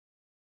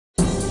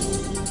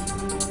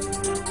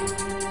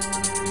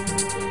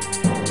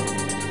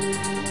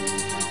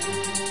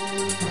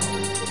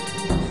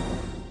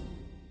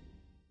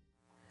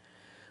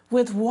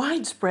with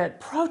widespread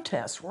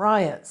protests,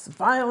 riots,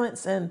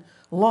 violence, and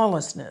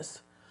lawlessness.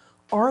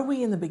 Are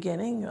we in the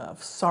beginning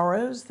of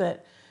sorrows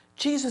that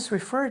Jesus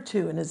referred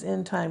to in his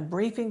end-time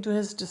briefing to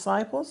his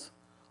disciples?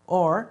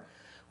 Or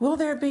will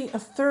there be a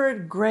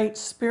third great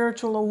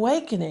spiritual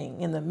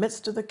awakening in the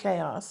midst of the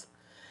chaos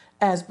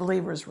as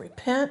believers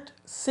repent,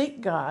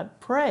 seek God,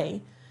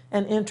 pray,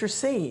 and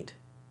intercede?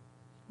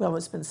 Well,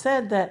 it's been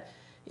said that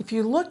if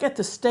you look at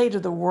the state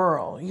of the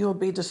world, you'll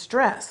be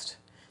distressed.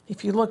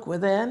 If you look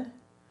within,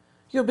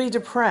 you'll be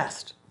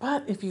depressed.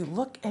 But if you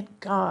look at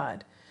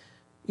God,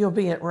 you'll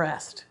be at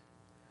rest.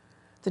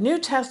 The New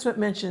Testament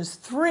mentions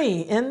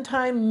 3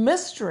 end-time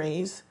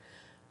mysteries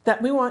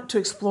that we want to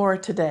explore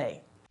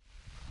today.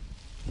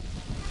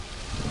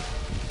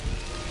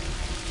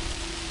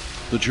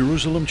 The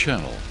Jerusalem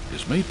Channel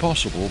is made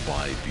possible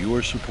by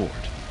viewer support.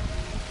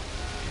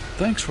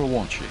 Thanks for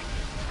watching.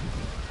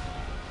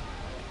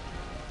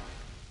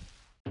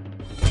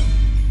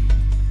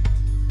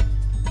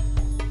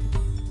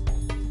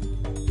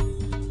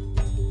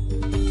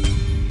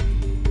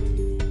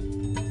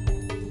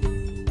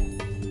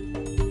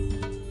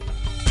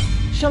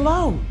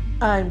 Shalom,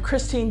 I'm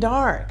Christine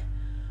Darg.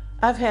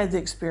 I've had the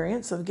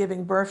experience of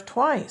giving birth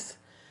twice,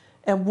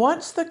 and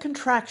once the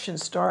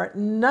contractions start,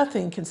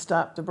 nothing can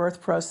stop the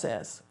birth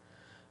process.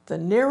 The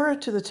nearer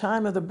to the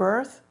time of the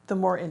birth, the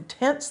more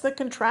intense the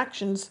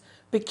contractions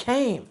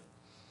became,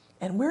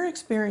 and we're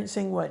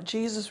experiencing what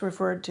Jesus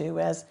referred to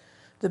as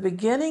the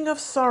beginning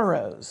of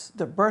sorrows,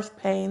 the birth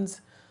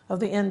pains of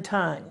the end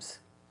times.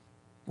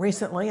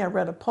 Recently, I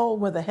read a poll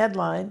with the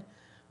headline,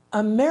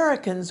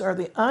 "Americans are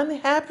the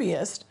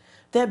unhappiest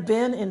they've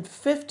been in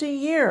 50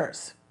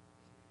 years.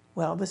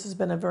 Well, this has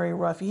been a very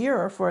rough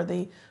year for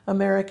the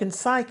American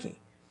psyche.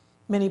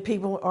 Many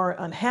people are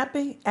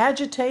unhappy,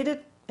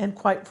 agitated, and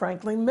quite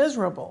frankly,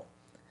 miserable.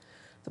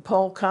 The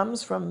poll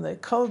comes from the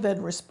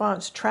COVID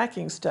response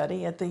tracking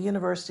study at the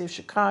University of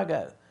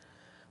Chicago.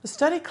 The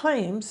study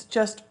claims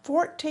just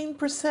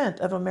 14%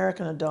 of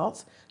American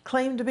adults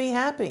claim to be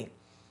happy.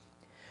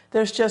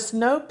 There's just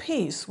no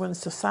peace when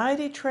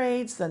society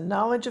trades the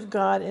knowledge of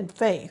God and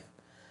faith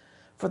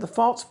for the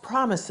false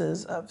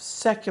promises of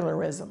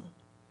secularism.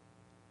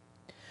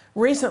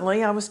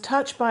 Recently, I was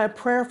touched by a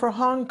prayer for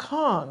Hong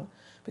Kong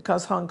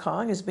because Hong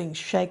Kong is being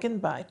shaken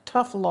by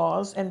tough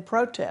laws and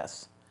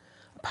protests.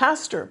 A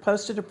pastor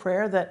posted a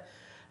prayer that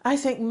I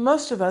think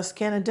most of us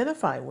can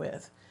identify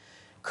with,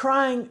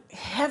 crying,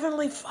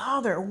 "Heavenly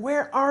Father,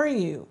 where are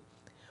you?"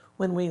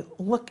 When we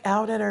look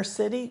out at our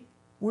city,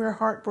 we're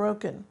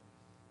heartbroken.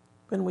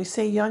 When we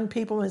see young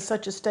people in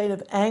such a state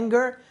of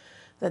anger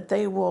that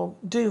they will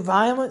do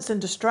violence and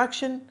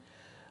destruction,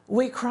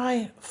 we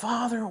cry,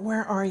 "Father,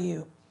 where are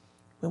you?"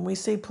 When we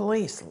see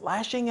police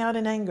lashing out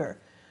in anger,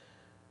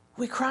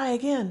 we cry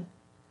again,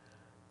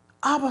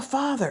 "Abba,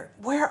 Father,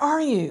 where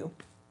are you?"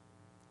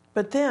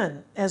 But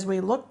then, as we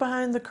look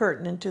behind the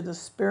curtain into the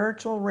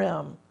spiritual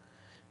realm,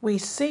 we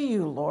see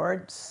you,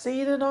 Lord,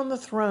 seated on the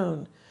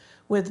throne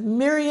with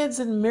myriads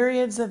and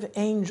myriads of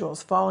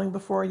angels falling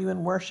before you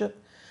in worship,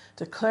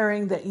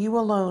 declaring that you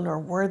alone are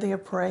worthy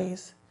of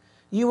praise.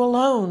 You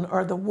alone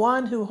are the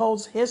one who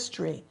holds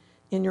history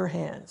in your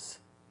hands.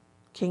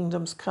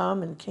 Kingdoms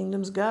come and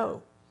kingdoms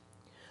go.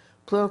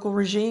 Political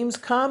regimes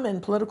come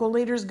and political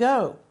leaders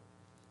go.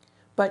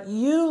 But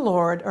you,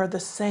 Lord, are the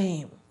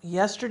same,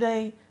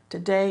 yesterday,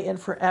 today, and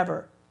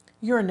forever.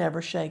 You're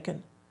never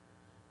shaken.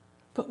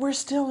 But we're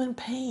still in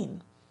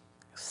pain.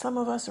 Some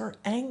of us are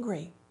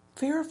angry,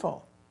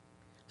 fearful.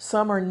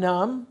 Some are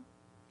numb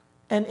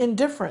and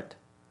indifferent.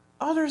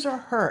 Others are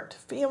hurt,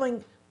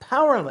 feeling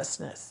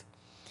powerlessness.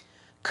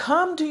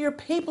 Come to your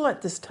people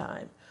at this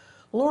time.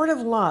 Lord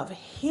of love,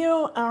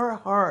 heal our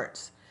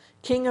hearts.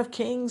 King of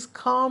kings,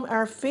 calm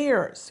our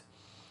fears.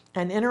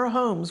 And in our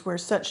homes where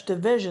such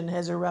division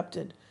has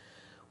erupted,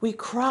 we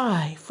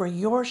cry for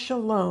your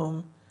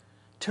shalom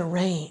to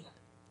reign.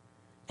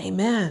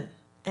 Amen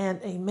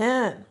and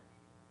amen.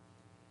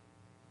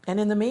 And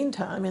in the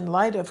meantime, in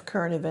light of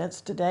current events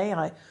today,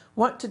 I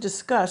want to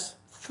discuss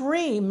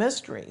 3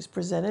 mysteries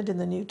presented in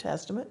the New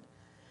Testament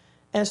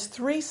as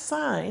 3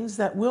 signs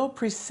that will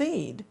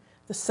precede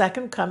the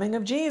second coming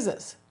of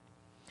Jesus.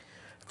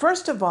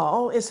 First of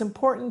all, it's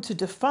important to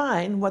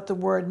define what the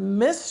word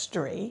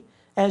mystery,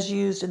 as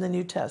used in the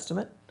New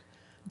Testament,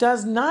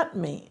 does not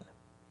mean.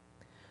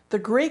 The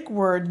Greek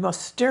word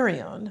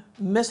mysterion,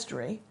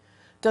 mystery,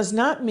 does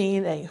not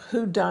mean a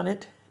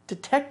whodunit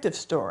detective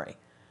story.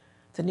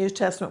 The New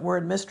Testament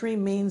word mystery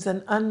means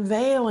an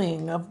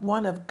unveiling of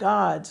one of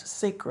God's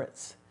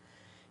secrets.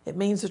 It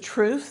means a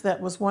truth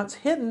that was once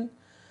hidden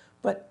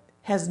but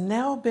has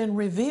now been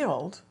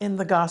revealed in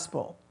the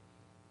gospel.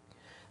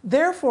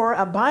 Therefore,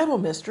 a Bible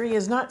mystery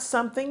is not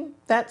something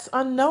that's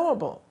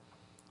unknowable,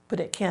 but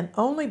it can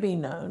only be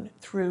known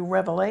through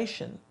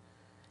revelation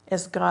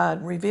as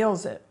God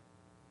reveals it.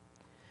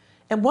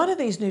 And one of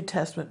these New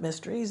Testament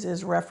mysteries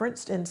is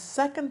referenced in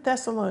 2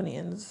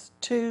 Thessalonians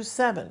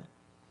 2:7,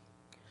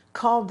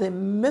 called the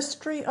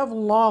mystery of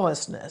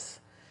lawlessness,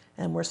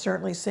 and we're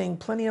certainly seeing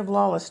plenty of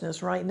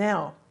lawlessness right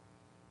now.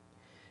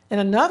 And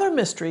another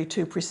mystery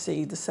to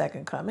precede the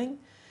second coming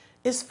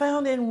is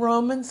found in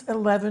Romans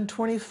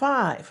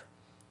 11:25,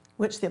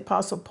 which the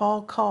Apostle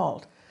Paul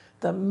called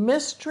the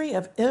mystery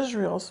of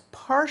Israel's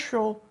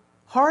partial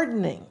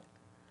hardening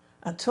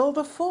until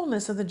the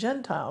fullness of the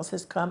Gentiles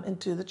has come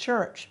into the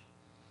church.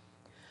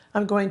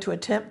 I'm going to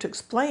attempt to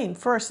explain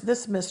first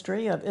this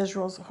mystery of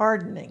Israel's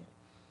hardening.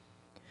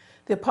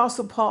 The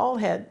Apostle Paul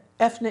had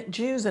ethnic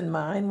Jews in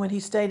mind when he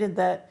stated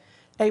that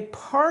a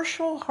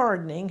partial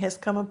hardening has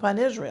come upon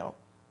Israel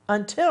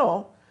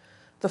until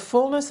the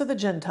fullness of the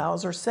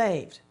Gentiles are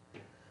saved.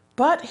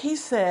 But he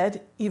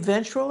said,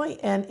 eventually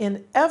and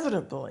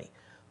inevitably,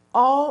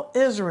 all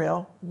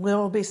Israel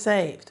will be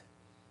saved.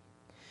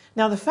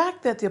 Now, the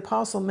fact that the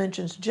apostle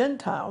mentions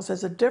Gentiles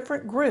as a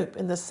different group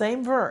in the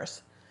same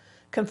verse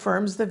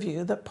confirms the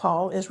view that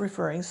Paul is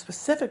referring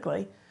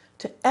specifically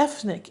to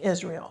ethnic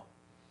Israel.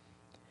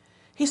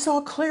 He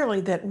saw clearly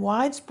that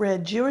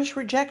widespread Jewish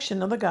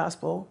rejection of the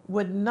gospel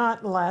would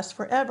not last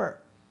forever.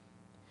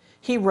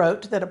 He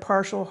wrote that a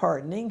partial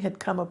hardening had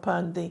come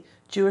upon the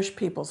Jewish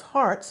people's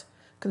hearts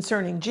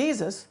concerning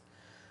Jesus,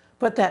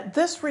 but that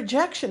this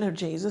rejection of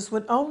Jesus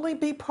would only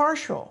be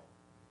partial.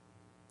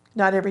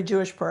 Not every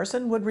Jewish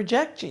person would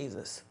reject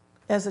Jesus,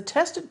 as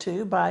attested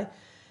to by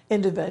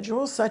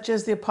individuals such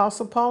as the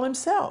Apostle Paul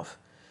himself,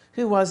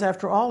 who was,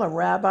 after all, a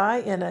rabbi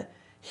and a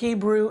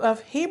Hebrew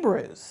of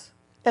Hebrews,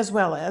 as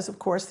well as, of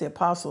course, the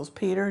apostles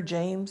Peter,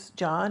 James,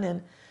 John,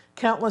 and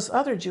countless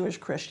other Jewish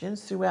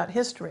Christians throughout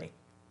history.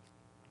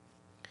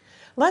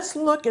 Let's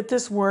look at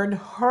this word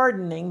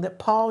hardening that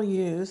Paul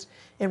used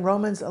in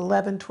Romans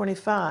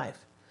 11:25.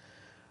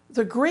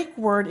 The Greek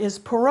word is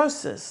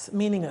porosis,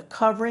 meaning a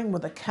covering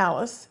with a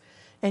callus,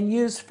 and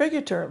used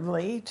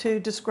figuratively to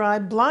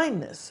describe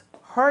blindness,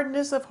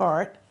 hardness of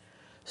heart,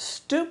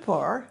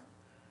 stupor,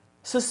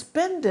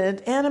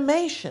 suspended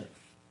animation.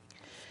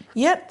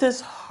 Yet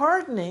this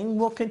hardening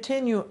will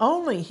continue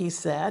only, he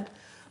said,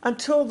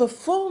 until the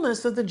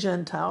fullness of the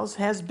Gentiles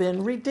has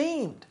been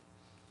redeemed.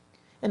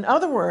 In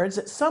other words,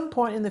 at some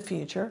point in the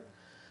future,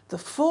 the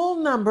full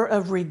number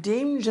of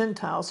redeemed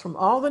Gentiles from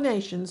all the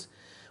nations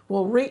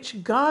will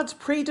reach God's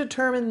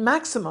predetermined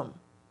maximum.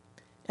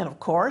 And of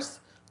course,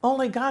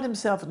 only God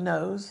himself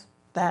knows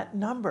that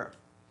number.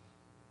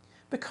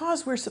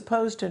 Because we're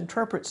supposed to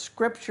interpret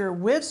Scripture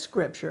with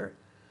Scripture,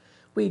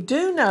 we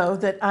do know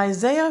that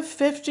Isaiah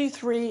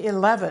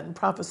 53:11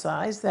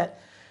 prophesies that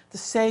the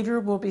Savior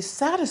will be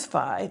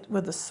satisfied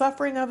with the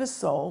suffering of his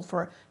soul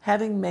for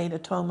having made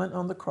atonement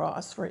on the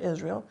cross for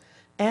Israel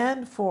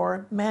and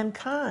for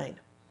mankind.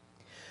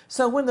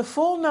 So when the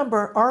full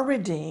number are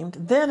redeemed,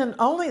 then and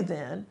only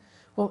then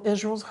will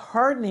Israel's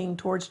hardening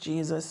towards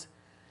Jesus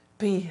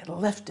be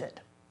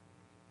lifted.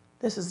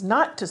 This is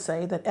not to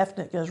say that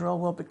ethnic Israel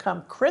will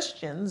become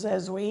Christians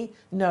as we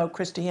know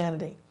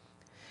Christianity.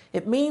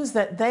 It means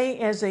that they,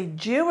 as a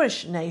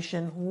Jewish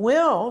nation,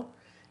 will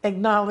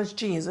acknowledge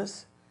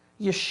Jesus,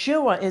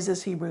 Yeshua is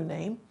his Hebrew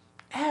name,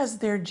 as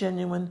their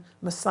genuine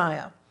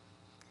Messiah.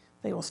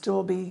 They will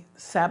still be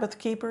Sabbath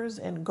keepers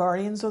and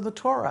guardians of the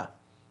Torah,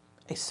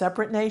 a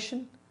separate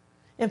nation,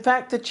 in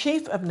fact, the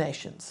chief of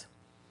nations.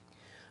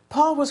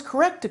 Paul was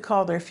correct to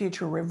call their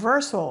future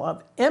reversal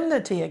of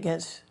enmity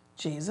against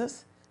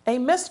Jesus a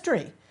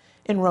mystery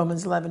in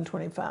Romans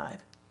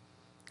 11:25.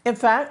 In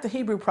fact, the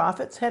Hebrew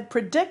prophets had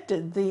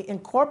predicted the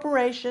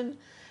incorporation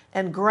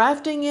and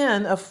grafting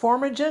in of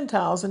former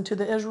Gentiles into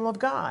the Israel of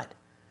God.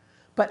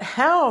 But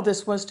how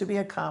this was to be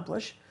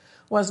accomplished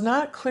was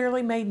not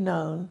clearly made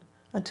known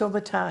until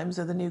the times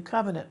of the New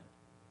Covenant.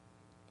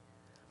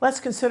 Let's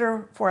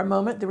consider for a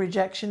moment the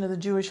rejection of the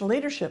Jewish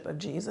leadership of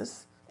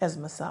Jesus as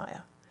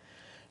Messiah.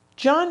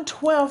 John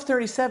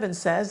 12:37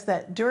 says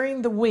that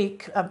during the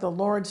week of the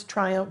Lord's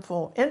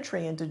triumphal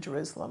entry into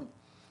Jerusalem,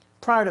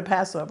 prior to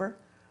Passover,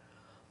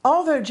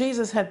 although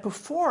Jesus had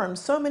performed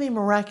so many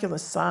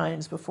miraculous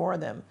signs before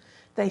them,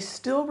 they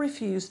still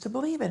refused to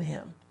believe in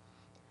him.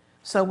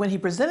 So when he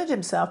presented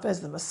himself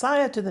as the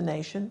Messiah to the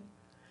nation,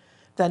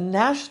 the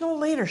national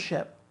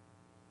leadership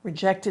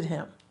rejected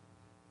him.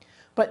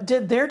 But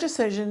did their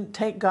decision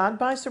take God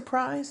by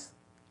surprise?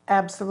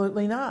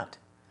 Absolutely not.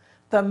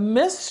 The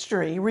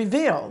mystery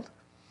revealed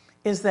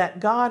is that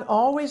God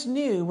always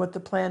knew what the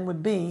plan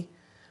would be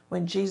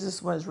when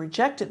Jesus was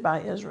rejected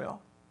by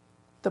Israel.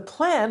 The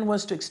plan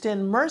was to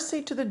extend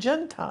mercy to the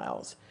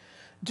Gentiles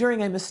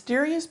during a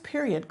mysterious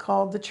period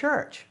called the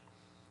church.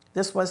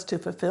 This was to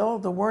fulfill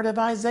the word of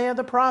Isaiah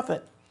the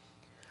prophet.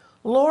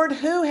 Lord,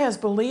 who has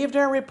believed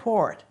our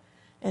report,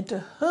 and to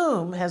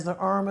whom has the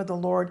arm of the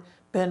Lord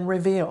been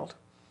revealed?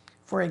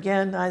 For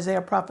again,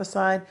 Isaiah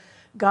prophesied,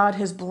 God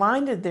has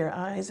blinded their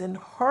eyes and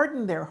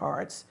hardened their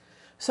hearts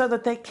so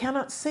that they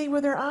cannot see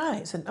with their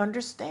eyes and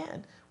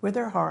understand with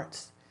their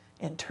hearts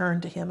and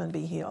turn to him and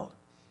be healed.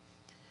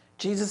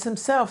 Jesus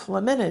himself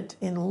lamented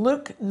in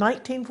Luke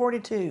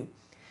 19:42,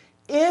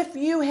 if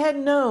you had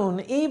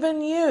known,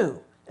 even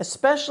you,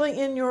 especially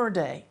in your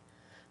day,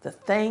 the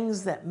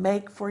things that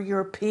make for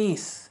your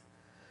peace,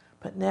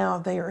 but now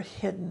they are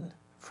hidden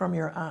from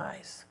your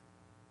eyes.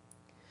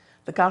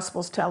 The The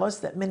Gospels tell us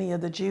that many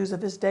of the Jews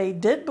of his day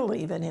did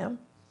believe in him,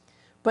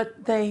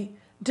 but they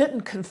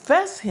didn't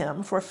confess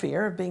him for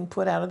fear of being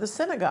put out of the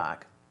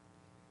synagogue.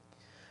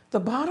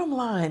 The bottom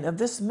line of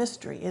this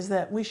mystery is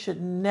that we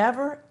should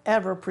never,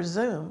 ever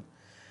presume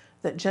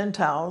that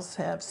Gentiles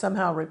have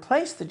somehow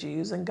replaced the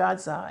Jews in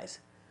God's eyes.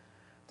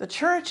 The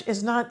church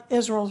is not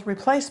Israel's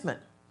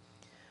replacement.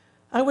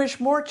 I wish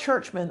more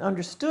churchmen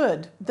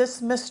understood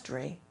this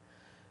mystery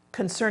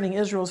concerning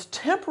Israel's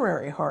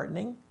temporary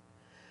hardening,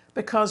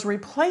 because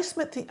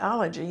replacement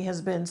theology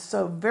has been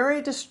so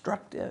very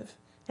destructive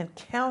and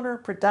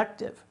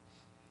counterproductive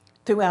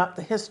throughout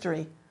the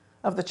history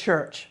of the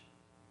church.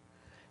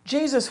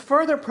 Jesus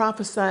further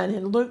prophesied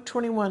in Luke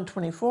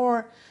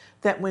 21:24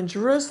 that when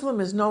Jerusalem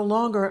is no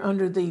longer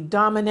under the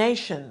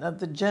domination of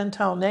the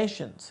Gentile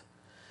nations,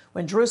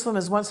 when Jerusalem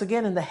is once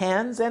again in the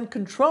hands and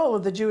control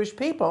of the Jewish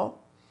people,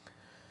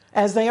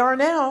 as they are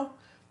now,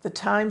 the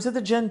times of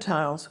the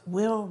Gentiles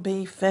will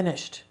be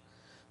finished.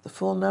 The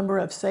full number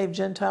of saved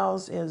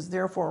Gentiles is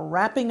therefore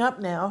wrapping up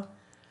now,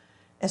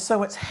 and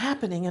so it's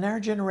happening in our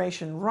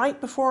generation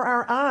right before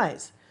our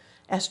eyes,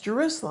 as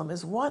Jerusalem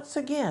is once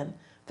again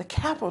the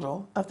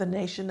capital of the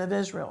nation of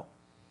Israel.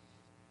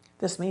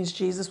 This means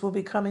Jesus will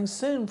be coming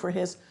soon for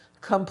his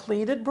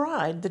completed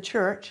bride, the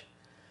church,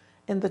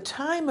 and the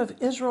time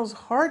of Israel's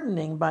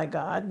hardening by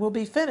God will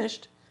be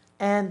finished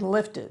and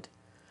lifted.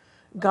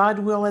 God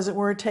will, as it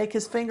were, take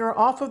his finger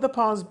off of the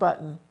pause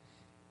button.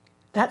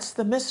 That's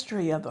the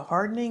mystery of the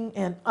hardening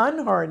and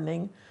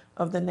unhardening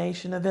of the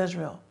nation of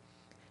Israel.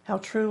 How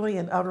truly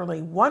and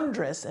utterly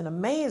wondrous and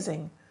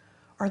amazing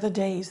are the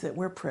days that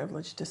we're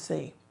privileged to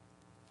see.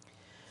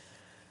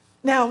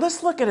 Now,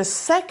 let's look at a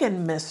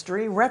second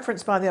mystery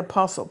referenced by the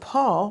Apostle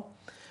Paul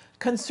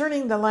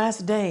concerning the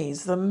last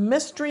days, the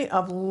mystery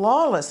of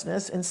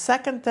lawlessness in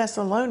 2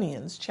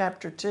 Thessalonians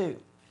chapter 2.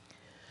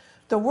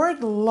 The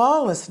word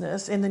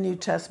lawlessness in the New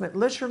Testament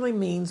literally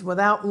means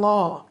without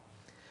law,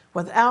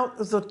 without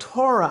the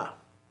Torah.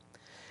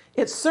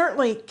 It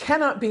certainly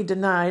cannot be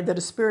denied that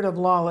a spirit of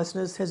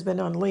lawlessness has been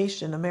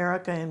unleashed in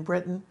America and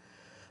Britain.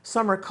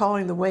 Some are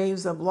calling the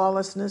waves of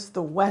lawlessness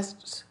the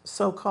West's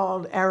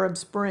so-called Arab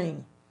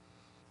Spring.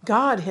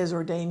 God has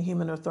ordained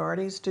human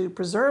authorities to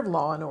preserve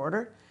law and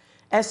order,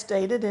 as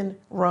stated in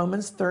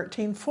Romans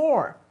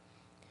 13:4.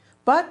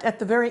 But at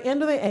the very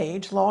end of the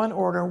age, law and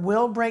order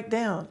will break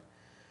down.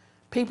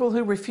 People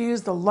who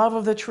refuse the love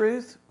of the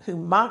truth, who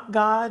mock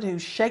God, who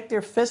shake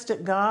their fist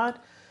at God,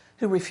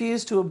 who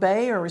refuse to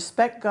obey or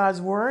respect God's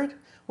word,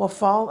 will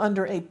fall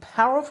under a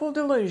powerful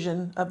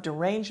delusion of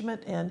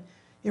derangement and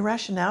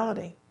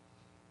irrationality.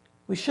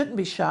 We shouldn't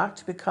be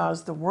shocked,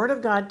 because the Word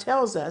of God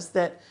tells us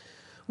that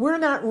we're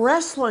not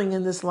wrestling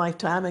in this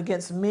lifetime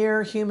against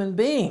mere human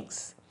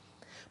beings,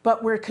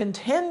 but we're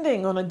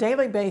contending on a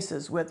daily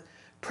basis with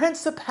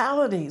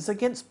principalities,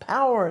 against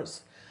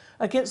powers,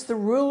 against the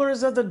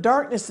rulers of the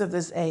darkness of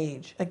this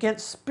age,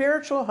 against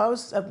spiritual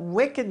hosts of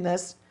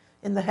wickedness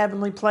in the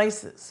heavenly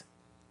places.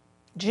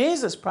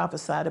 Jesus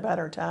prophesied about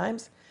our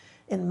times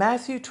in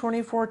Matthew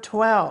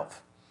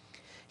 24:12.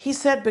 He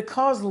said,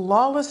 because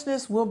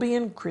lawlessness will be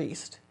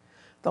increased,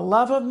 the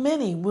love of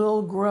many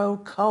will grow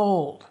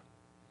cold.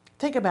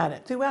 Think about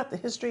it. Throughout the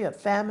history of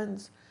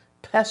famines,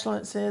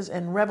 pestilences,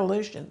 and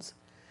revolutions,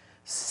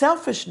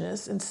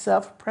 selfishness and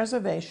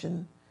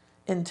self-preservation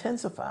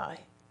intensify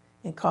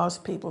and cause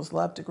people's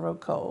love to grow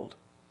cold.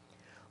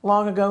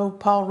 Long ago,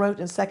 Paul wrote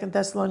in 2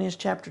 Thessalonians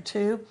chapter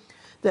 2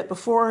 that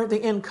before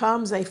the end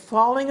comes, a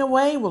falling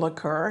away will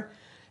occur,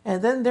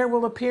 and then there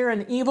will appear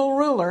an evil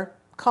ruler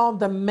called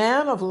the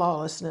man of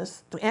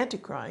lawlessness, the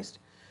Antichrist,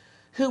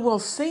 who will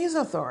seize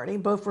authority,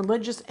 both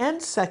religious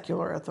and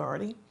secular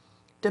authority,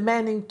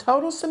 demanding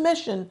total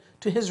submission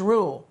to his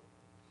rule.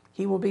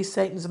 He will be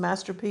Satan's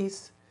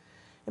masterpiece,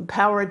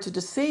 empowered to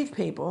deceive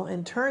people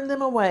and turn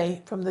them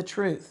away from the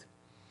truth.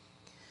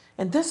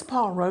 And this,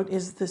 Paul wrote,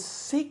 is the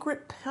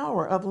secret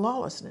power of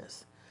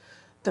lawlessness.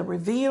 The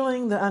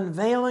revealing, the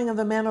unveiling of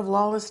the man of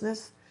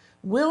lawlessness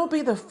will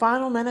be the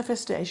final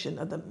manifestation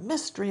of the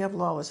mystery of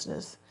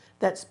lawlessness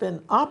that's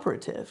been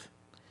operative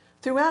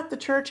throughout the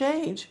church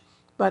age,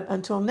 but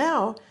until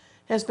now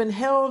has been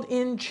held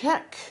in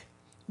check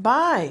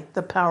by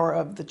the power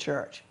of the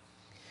church.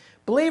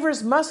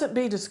 Believers mustn't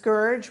be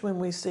discouraged when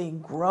we see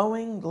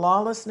growing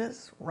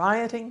lawlessness,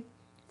 rioting,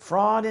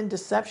 fraud and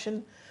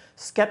deception,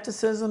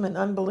 skepticism and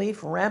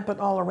unbelief rampant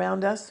all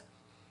around us.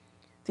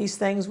 These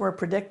things were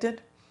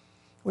predicted.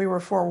 We were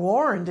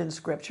forewarned in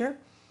Scripture,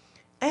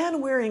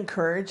 and we're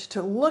encouraged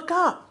to look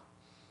up.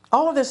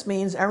 All of this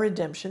means our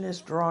redemption is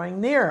drawing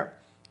near.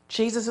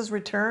 Jesus'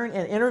 return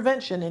and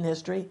intervention in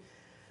history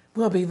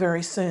will be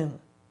very soon.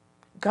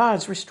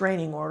 God's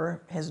restraining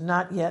order has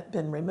not yet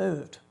been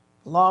removed.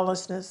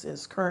 Lawlessness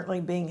is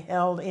currently being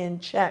held in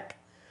check.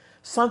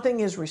 Something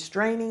is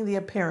restraining the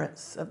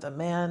appearance of the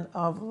man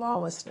of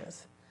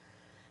lawlessness.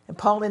 And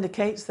Paul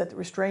indicates that the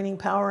restraining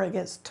power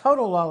against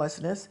total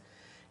lawlessness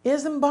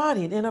is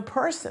embodied in a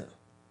person,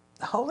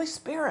 the Holy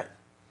Spirit.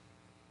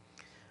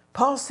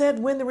 Paul said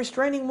when the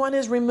restraining one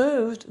is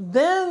removed,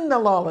 then the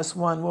lawless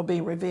one will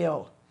be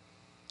revealed.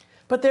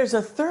 But there's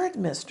a third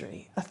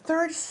mystery, a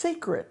third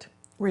secret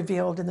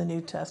revealed in the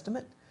New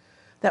Testament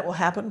that will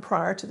happen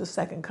prior to the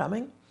second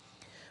coming.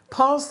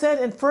 Paul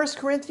said in 1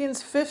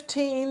 Corinthians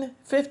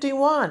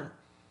 15:51,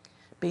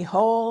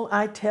 "Behold,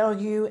 I tell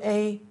you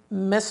a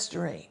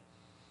mystery.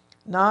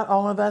 Not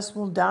all of us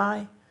will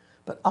die,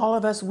 but all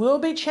of us will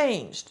be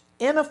changed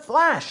in a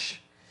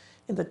flash,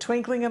 in the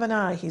twinkling of an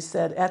eye," he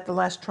said, "at the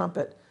last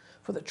trumpet.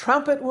 For the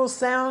trumpet will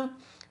sound,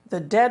 the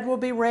dead will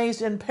be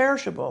raised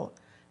imperishable,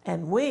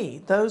 and we,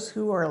 those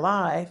who are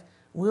alive,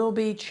 will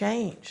be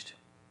changed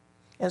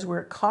as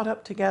we're caught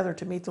up together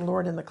to meet the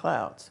Lord in the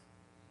clouds."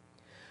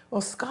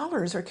 Well,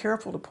 scholars are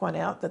careful to point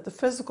out that the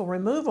physical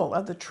removal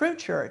of the true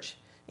church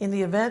in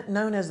the event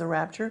known as the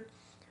rapture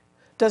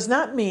does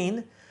not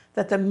mean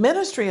that the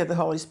ministry of the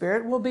Holy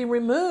Spirit will be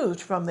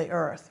removed from the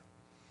earth.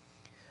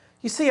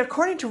 You see,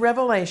 according to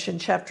Revelation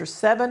chapter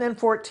 7 and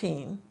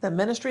 14, the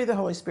ministry of the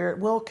Holy Spirit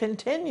will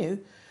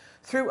continue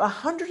through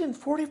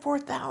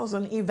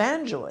 144,000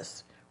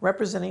 evangelists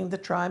representing the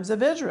tribes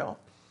of Israel,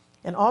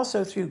 and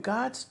also through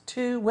God's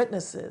two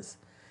witnesses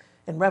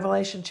in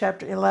Revelation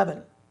chapter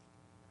 11.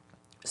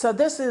 So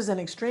this is an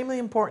extremely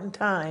important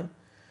time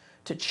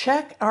to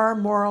check our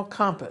moral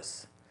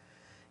compass.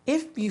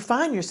 If you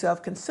find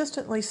yourself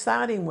consistently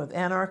siding with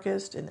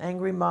anarchists and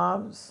angry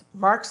mobs,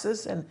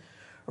 Marxists and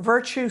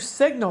virtue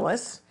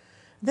signalists,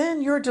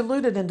 then you're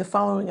deluded into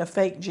following a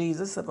fake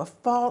Jesus of a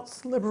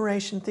false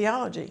liberation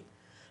theology,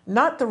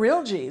 not the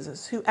real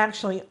Jesus who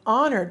actually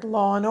honored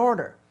law and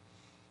order.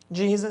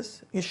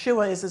 Jesus,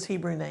 Yeshua is his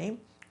Hebrew name,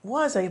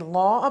 was a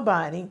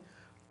law-abiding,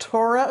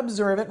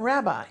 Torah-observant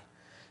rabbi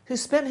who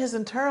spent his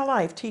entire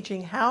life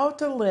teaching how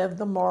to live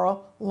the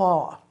moral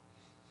law.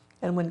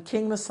 And when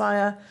King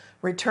Messiah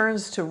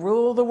returns to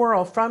rule the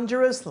world from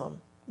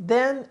Jerusalem,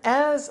 then,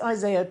 as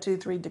Isaiah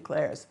 2:3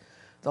 declares,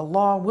 the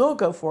law will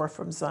go forth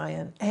from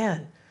Zion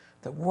and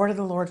the word of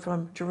the Lord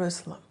from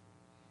Jerusalem.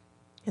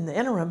 In the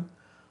interim,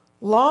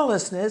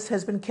 lawlessness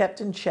has been kept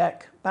in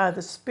check by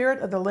the Spirit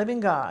of the living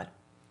God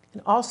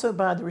and also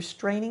by the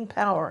restraining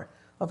power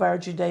of our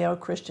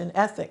Judeo-Christian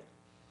ethic.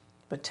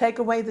 But take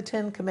away the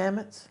Ten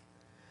Commandments,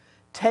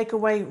 take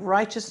away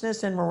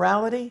righteousness and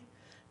morality,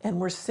 and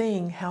we're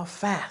seeing how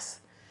fast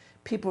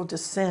people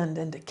descend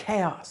into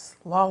chaos,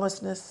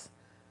 lawlessness,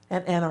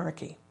 and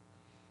anarchy.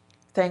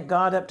 Thank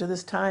God, up to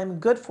this time,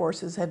 good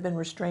forces have been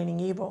restraining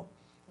evil.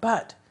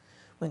 But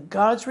when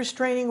God's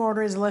restraining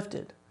order is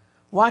lifted,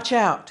 watch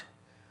out.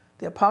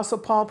 The Apostle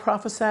Paul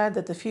prophesied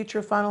that the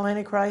future final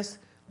Antichrist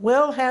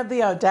will have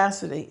the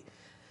audacity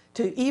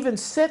to even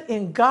sit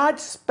in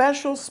God's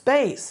special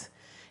space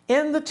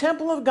in the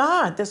temple of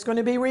God that's going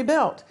to be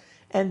rebuilt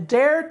and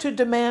dare to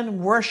demand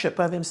worship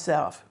of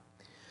himself.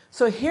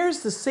 So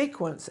here's the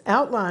sequence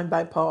outlined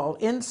by Paul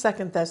in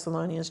 2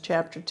 Thessalonians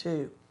chapter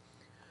 2.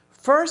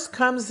 First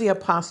comes the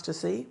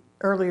apostasy.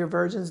 Earlier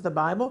versions of the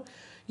Bible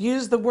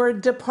use the word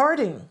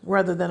departing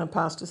rather than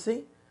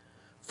apostasy.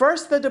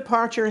 First, the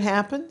departure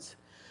happens,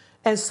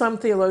 and some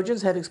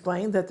theologians have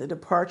explained that the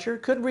departure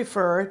could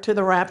refer to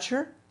the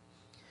rapture.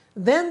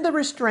 Then the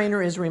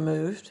restrainer is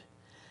removed,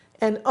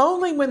 and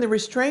only when the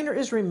restrainer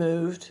is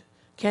removed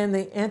can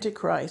the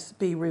Antichrist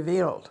be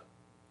revealed.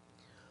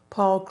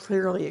 Paul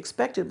clearly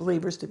expected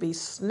believers to be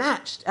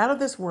snatched out of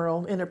this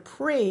world in a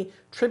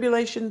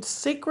pre-tribulation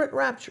secret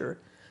rapture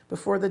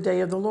before the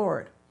day of the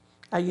Lord.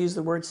 I use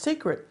the word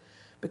secret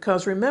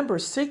because remember,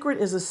 secret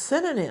is a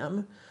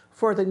synonym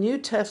for the New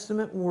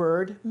Testament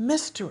word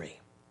mystery.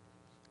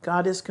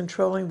 God is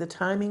controlling the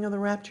timing of the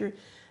rapture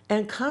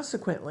and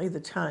consequently the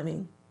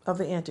timing of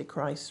the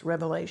Antichrist's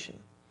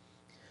revelation.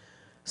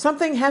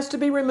 Something has to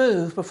be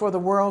removed before the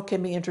world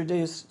can be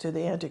introduced to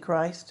the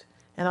Antichrist,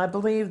 and I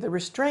believe the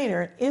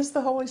restrainer is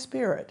the Holy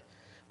Spirit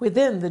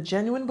within the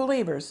genuine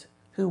believers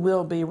who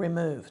will be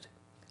removed,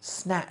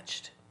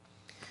 snatched.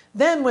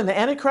 Then when the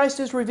Antichrist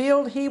is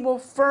revealed, he will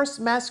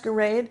first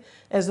masquerade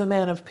as a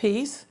man of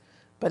peace,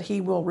 but he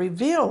will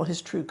reveal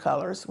his true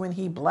colors when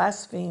he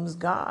blasphemes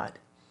God.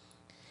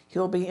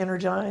 He'll be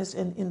energized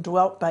and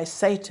indwelt by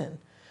Satan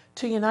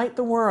to unite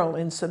the world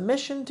in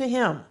submission to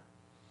him.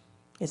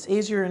 It's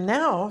easier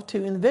now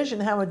to envision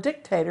how a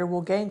dictator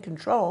will gain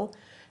control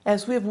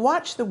as we've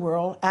watched the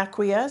world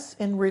acquiesce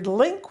and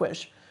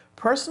relinquish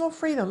personal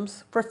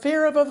freedoms for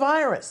fear of a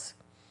virus.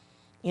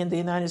 In the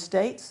United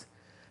States,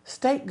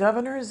 state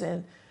governors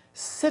and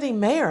city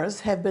mayors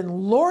have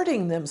been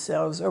lording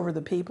themselves over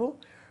the people,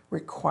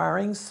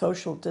 requiring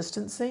social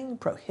distancing,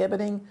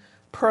 prohibiting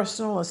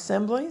personal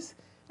assemblies,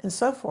 and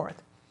so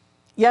forth.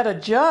 Yet a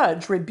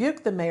judge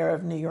rebuked the mayor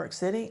of New York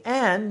City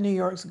and New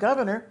York's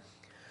governor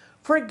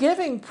for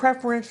giving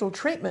preferential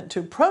treatment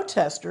to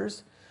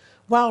protesters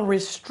while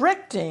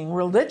restricting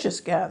religious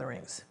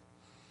gatherings.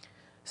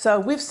 So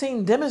we've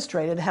seen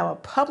demonstrated how a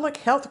public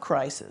health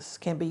crisis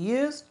can be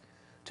used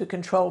to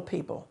control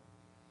people.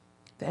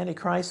 The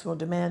Antichrist will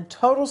demand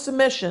total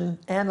submission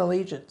and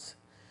allegiance.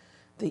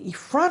 The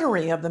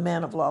effrontery of the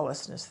man of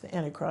lawlessness, the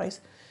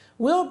Antichrist,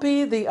 will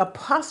be the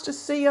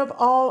apostasy of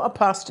all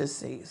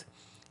apostasies.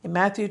 In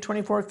Matthew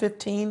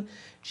 24:15,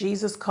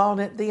 Jesus called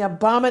it the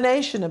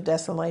abomination of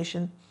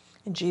desolation,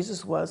 And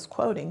Jesus was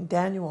quoting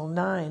Daniel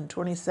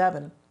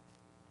 9:27.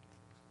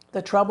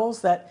 The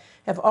troubles that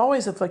have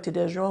always afflicted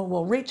Israel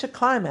will reach a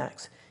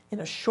climax in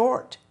a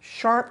short,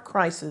 sharp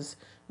crisis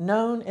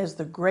known as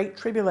the Great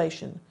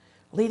Tribulation,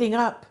 leading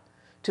up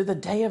to the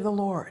day of the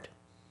Lord.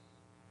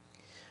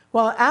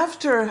 Well,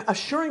 after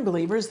assuring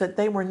believers that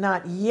they were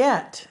not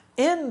yet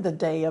in the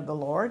day of the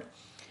Lord,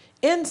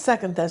 in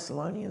 2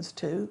 Thessalonians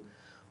 2,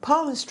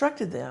 Paul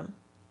instructed them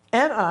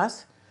and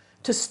us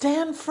to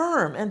stand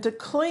firm and to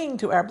cling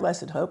to our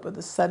blessed hope of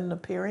the sudden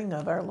appearing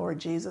of our Lord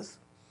Jesus.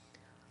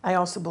 I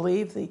also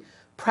believe the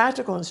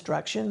practical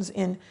instructions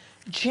in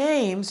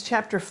James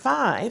chapter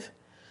 5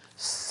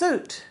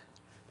 suit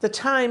the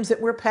times that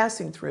we're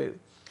passing through.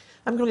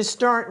 I'm going to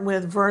start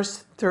with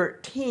verse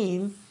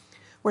 13,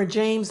 where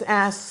James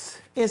asks,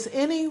 "Is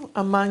any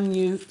among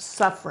you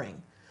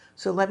suffering?"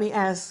 So let me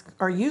ask,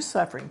 are you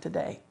suffering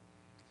today?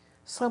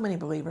 So many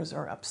believers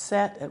are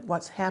upset at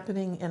what's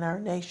happening in our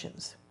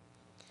nations.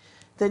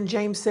 Then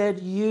James said,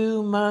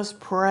 you must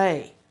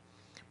pray.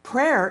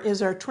 Prayer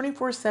is our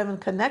 24/7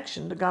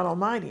 connection to God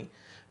Almighty.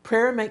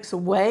 Prayer makes a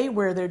way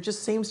where there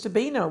just seems to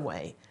be no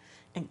way.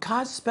 And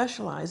God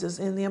specializes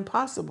in the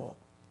impossible.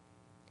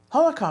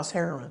 Holocaust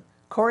heroine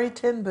Corrie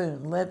ten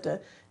Boom lived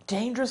a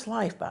dangerous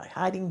life by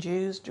hiding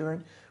Jews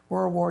during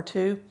World War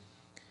II.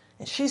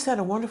 And she said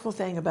a wonderful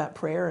thing about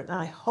prayer, and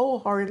I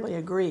wholeheartedly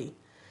agree,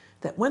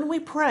 that when we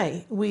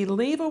pray, we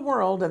leave a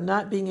world of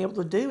not being able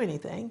to do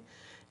anything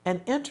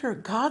and enter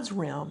God's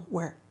realm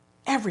where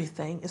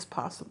everything is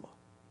possible.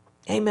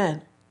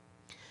 Amen.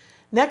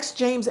 Next,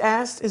 James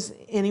asked, is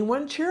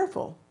anyone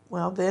cheerful?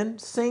 Well, then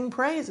sing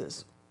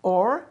praises.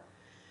 Or,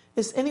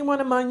 is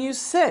anyone among you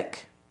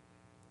sick?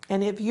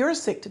 And if you're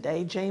sick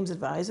today, James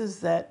advises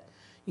that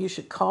you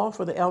should call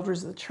for the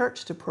elders of the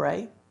church to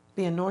pray,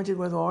 be anointed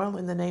with oil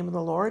in the name of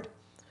the Lord.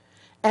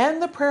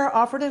 And the prayer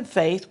offered in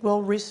faith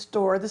will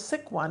restore the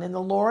sick one, and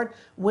the Lord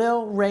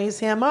will raise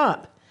him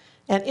up.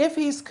 And if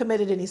he's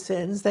committed any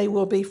sins, they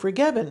will be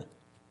forgiven.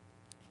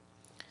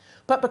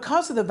 But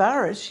because of the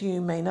virus,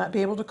 you may not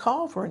be able to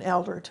call for an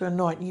elder to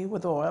anoint you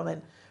with oil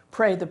and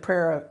pray the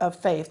prayer of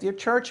faith. Your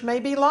church may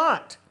be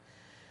locked.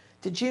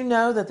 Did you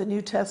know that the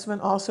New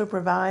Testament also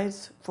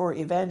provides for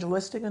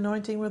evangelistic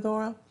anointing with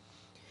oil?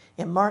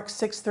 In Mark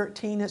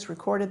 6:13, it's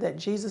recorded that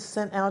Jesus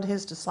sent out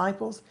his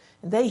disciples,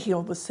 and they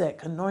healed the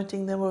sick,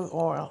 anointing them with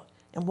oil.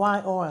 And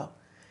why oil?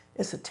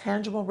 It's a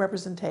tangible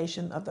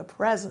representation of the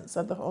presence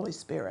of the Holy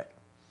Spirit.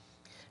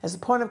 As a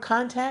point of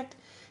contact,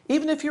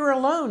 even if you're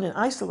alone and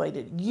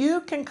isolated,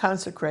 you can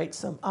consecrate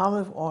some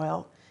olive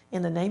oil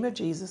in the name of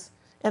Jesus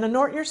and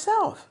anoint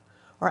yourself,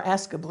 or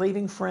ask a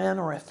believing friend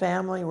or a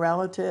family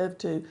relative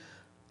to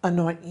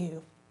anoint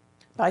you.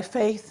 By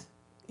faith,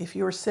 if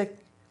you are sick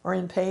or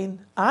in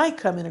pain, I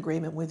come in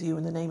agreement with you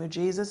in the name of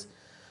Jesus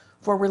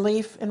for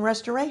relief and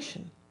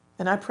restoration.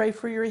 And I pray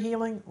for your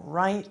healing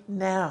right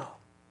now.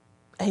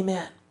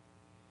 Amen.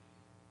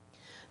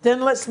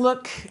 Then let's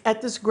look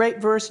at this great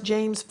verse,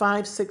 James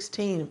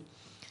 5:16.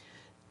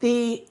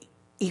 The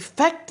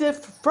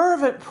effective,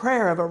 fervent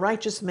prayer of a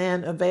righteous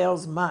man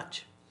avails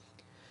much.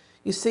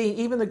 You see,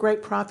 even the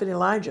great prophet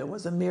Elijah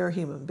was a mere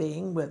human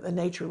being with a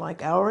nature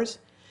like ours.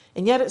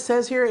 And yet it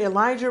says here,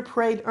 Elijah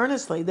prayed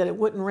earnestly that it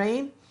wouldn't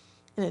rain,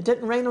 and it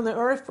didn't rain on the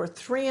earth for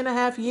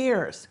 3.5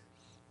 years.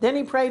 Then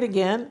he prayed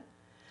again,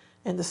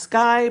 and the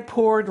sky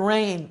poured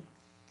rain.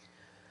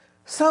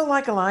 So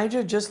like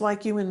Elijah, just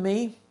like you and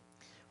me,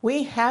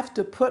 we have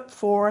to put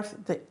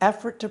forth the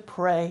effort to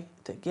pray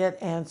to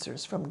get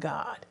answers from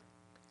God.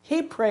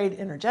 He prayed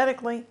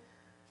energetically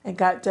and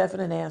got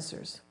definite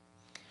answers.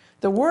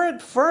 The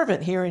word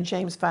fervent here in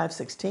James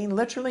 5:16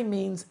 literally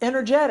means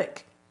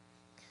energetic.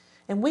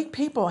 And weak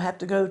people have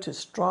to go to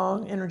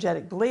strong,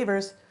 energetic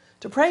believers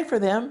to pray for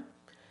them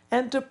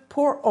and to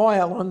pour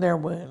oil on their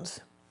wounds.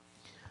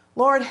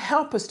 Lord,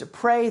 help us to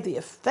pray the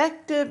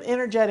effective,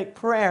 energetic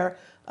prayer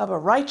of a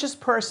righteous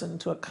person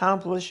to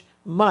accomplish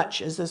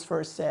much, as this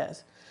verse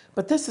says.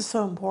 But this is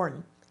so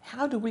important.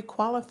 How do we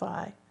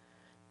qualify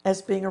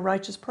as being a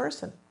righteous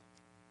person?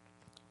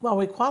 Well,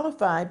 we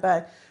qualify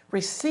by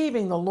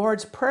receiving the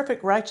Lord's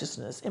perfect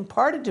righteousness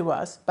imparted to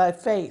us by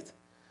faith.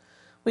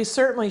 We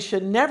certainly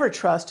should never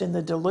trust in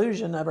the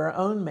delusion of our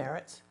own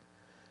merits.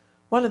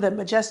 One of the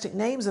majestic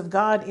names of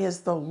God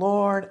is the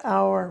Lord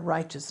our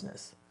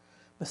righteousness.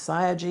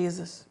 Messiah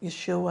Jesus,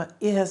 Yeshua,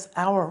 is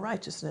our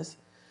righteousness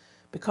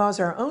because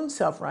our own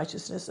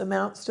self-righteousness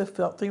amounts to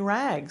filthy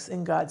rags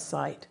in God's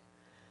sight.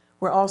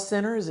 We're all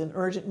sinners in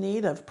urgent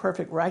need of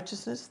perfect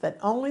righteousness that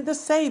only the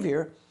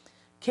Savior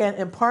can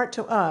impart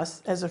to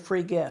us as a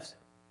free gift.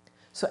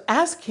 So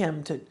ask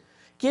Him to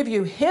give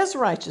you His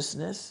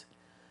righteousness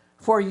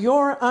for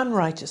your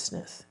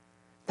unrighteousness.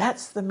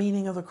 That's the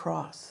meaning of the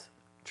cross.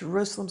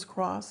 Jerusalem's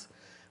cross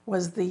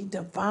was the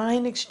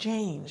divine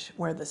exchange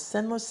where the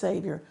sinless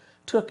Savior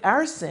took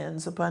our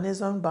sins upon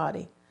His own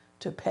body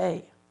to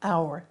pay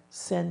our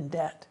sin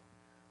debt.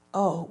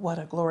 Oh, what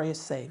a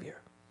glorious Savior.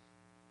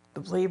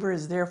 The believer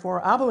is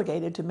therefore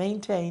obligated to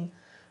maintain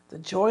the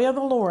joy of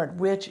the Lord,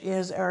 which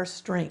is our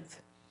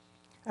strength.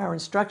 Our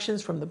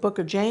instructions from the book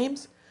of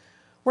James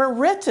were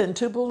written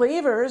to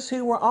believers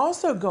who were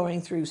also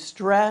going through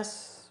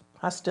stress,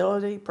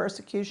 hostility,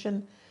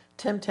 persecution,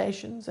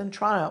 temptations, and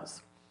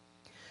trials.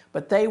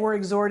 But they were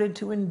exhorted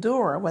to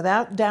endure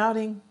without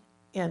doubting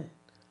and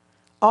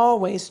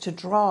always to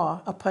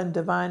draw upon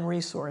divine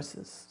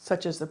resources,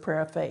 such as the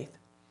prayer of faith.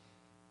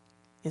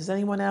 Is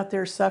anyone out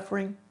there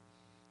suffering?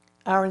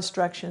 Our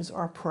instructions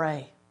are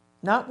pray,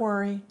 not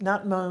worry,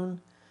 not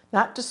moan,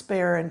 not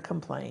despair and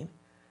complain.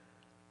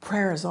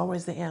 Prayer is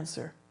always the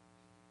answer.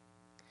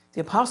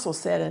 The apostle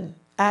said in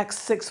Acts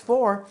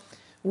 6:4,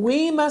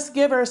 we must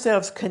give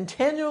ourselves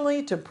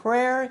continually to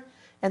prayer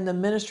and the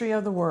ministry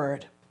of the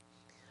word.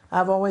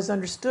 I've always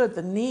understood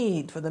the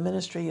need for the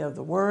ministry of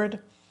the word,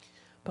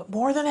 but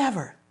more than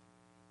ever,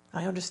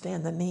 I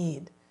understand the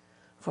need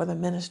for the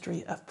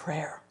ministry of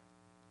prayer.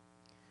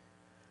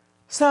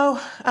 So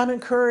I'm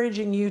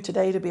encouraging you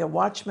today to be a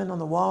watchman on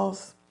the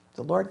walls.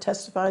 The Lord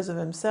testifies of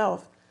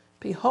himself,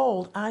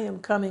 behold, I am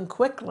coming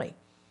quickly.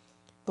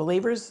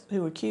 Believers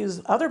who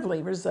accuse other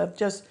believers of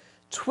just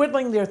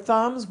twiddling their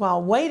thumbs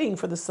while waiting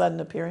for the sudden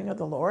appearing of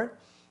the Lord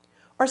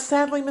are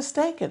sadly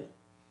mistaken.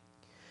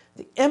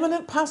 The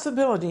imminent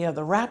possibility of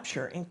the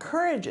rapture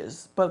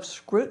encourages both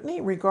scrutiny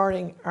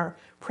regarding our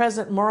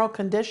present moral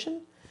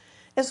condition,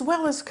 as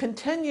well as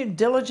continued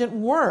diligent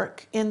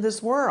work in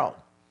this world.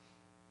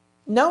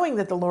 Knowing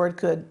that the Lord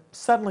could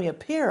suddenly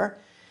appear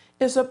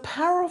is a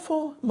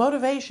powerful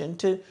motivation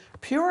to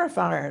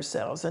purify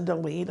ourselves and to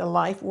lead a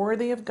life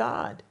worthy of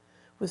God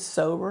with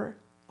sober,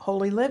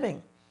 holy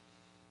living.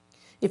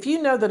 If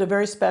you know that a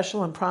very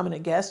special and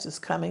prominent guest is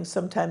coming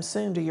sometime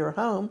soon to your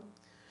home,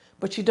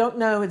 but you don't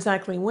know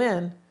exactly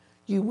when,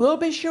 you will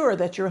be sure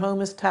that your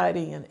home is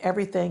tidy and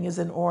everything is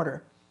in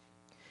order.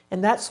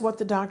 And that's what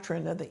the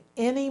doctrine of the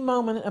any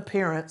moment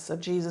appearance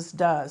of Jesus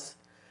does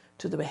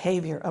to the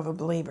behavior of a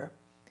believer.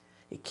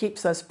 It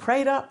keeps us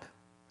prayed up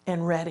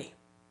and ready.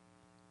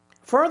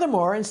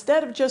 Furthermore,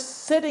 instead of just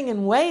sitting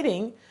and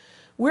waiting,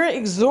 we're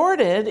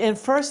exhorted in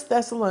 1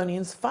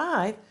 Thessalonians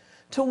 5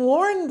 to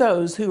warn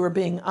those who are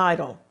being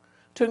idle,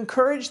 to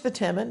encourage the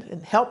timid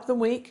and help the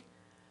weak,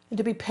 and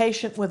to be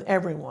patient with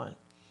everyone.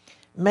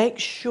 Make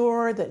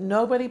sure that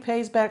nobody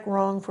pays back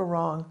wrong for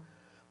wrong,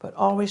 but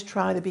always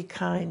try to be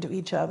kind to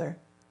each other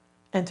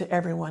and to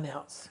everyone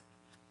else.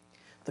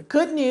 The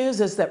good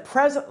news is that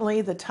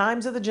presently the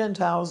times of the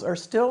Gentiles are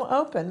still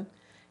open,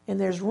 and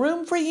there's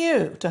room for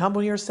you to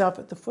humble yourself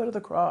at the foot of the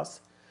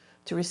cross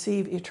to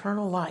receive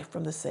eternal life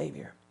from the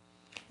Savior.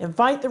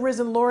 Invite the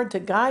risen Lord to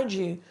guide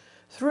you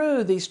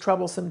through these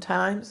troublesome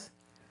times.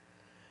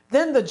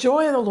 Then the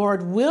joy of the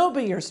Lord will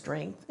be your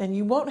strength, and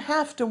you won't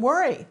have to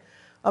worry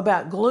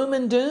about gloom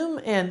and doom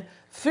and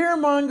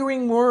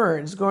fear-mongering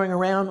words going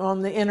around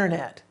on the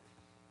internet.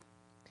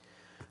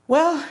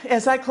 Well,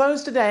 as I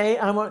close today,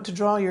 I want to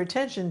draw your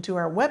attention to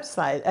our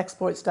website,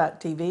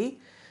 exploits.tv,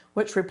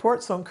 which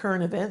reports on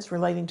current events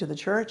relating to the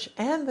church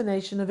and the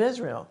nation of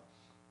Israel.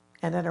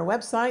 And at our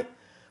website,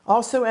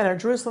 also at our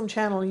Jerusalem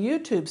Channel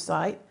YouTube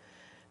site,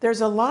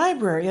 there's a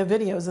library of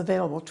videos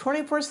available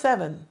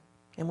 24/7,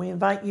 and we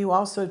invite you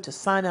also to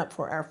sign up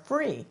for our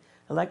free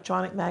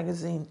electronic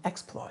magazine,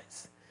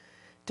 Exploits.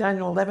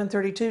 Daniel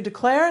 11:32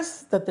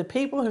 declares that the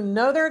people who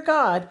know their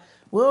God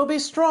will be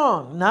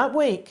strong, not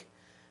weak,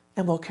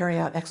 and will carry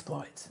out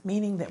exploits,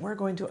 meaning that we're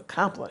going to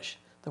accomplish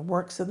the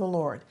works of the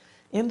Lord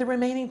in the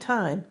remaining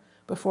time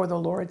before the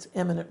Lord's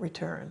imminent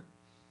return.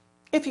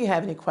 If you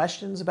have any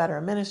questions about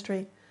our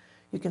ministry,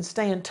 you can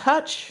stay in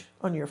touch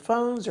on your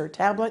phones or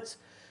tablets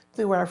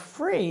through our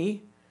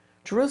free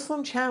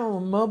Jerusalem Channel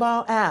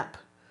mobile app,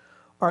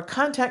 or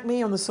contact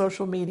me on the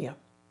social media.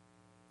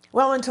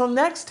 Well, until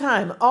next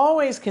time,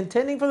 always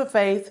contending for the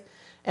faith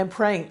and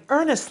praying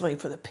earnestly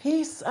for the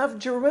peace of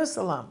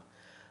Jerusalem.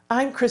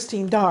 I'm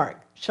Christine Darg.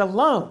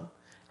 Shalom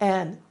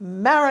and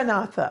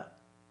Maranatha.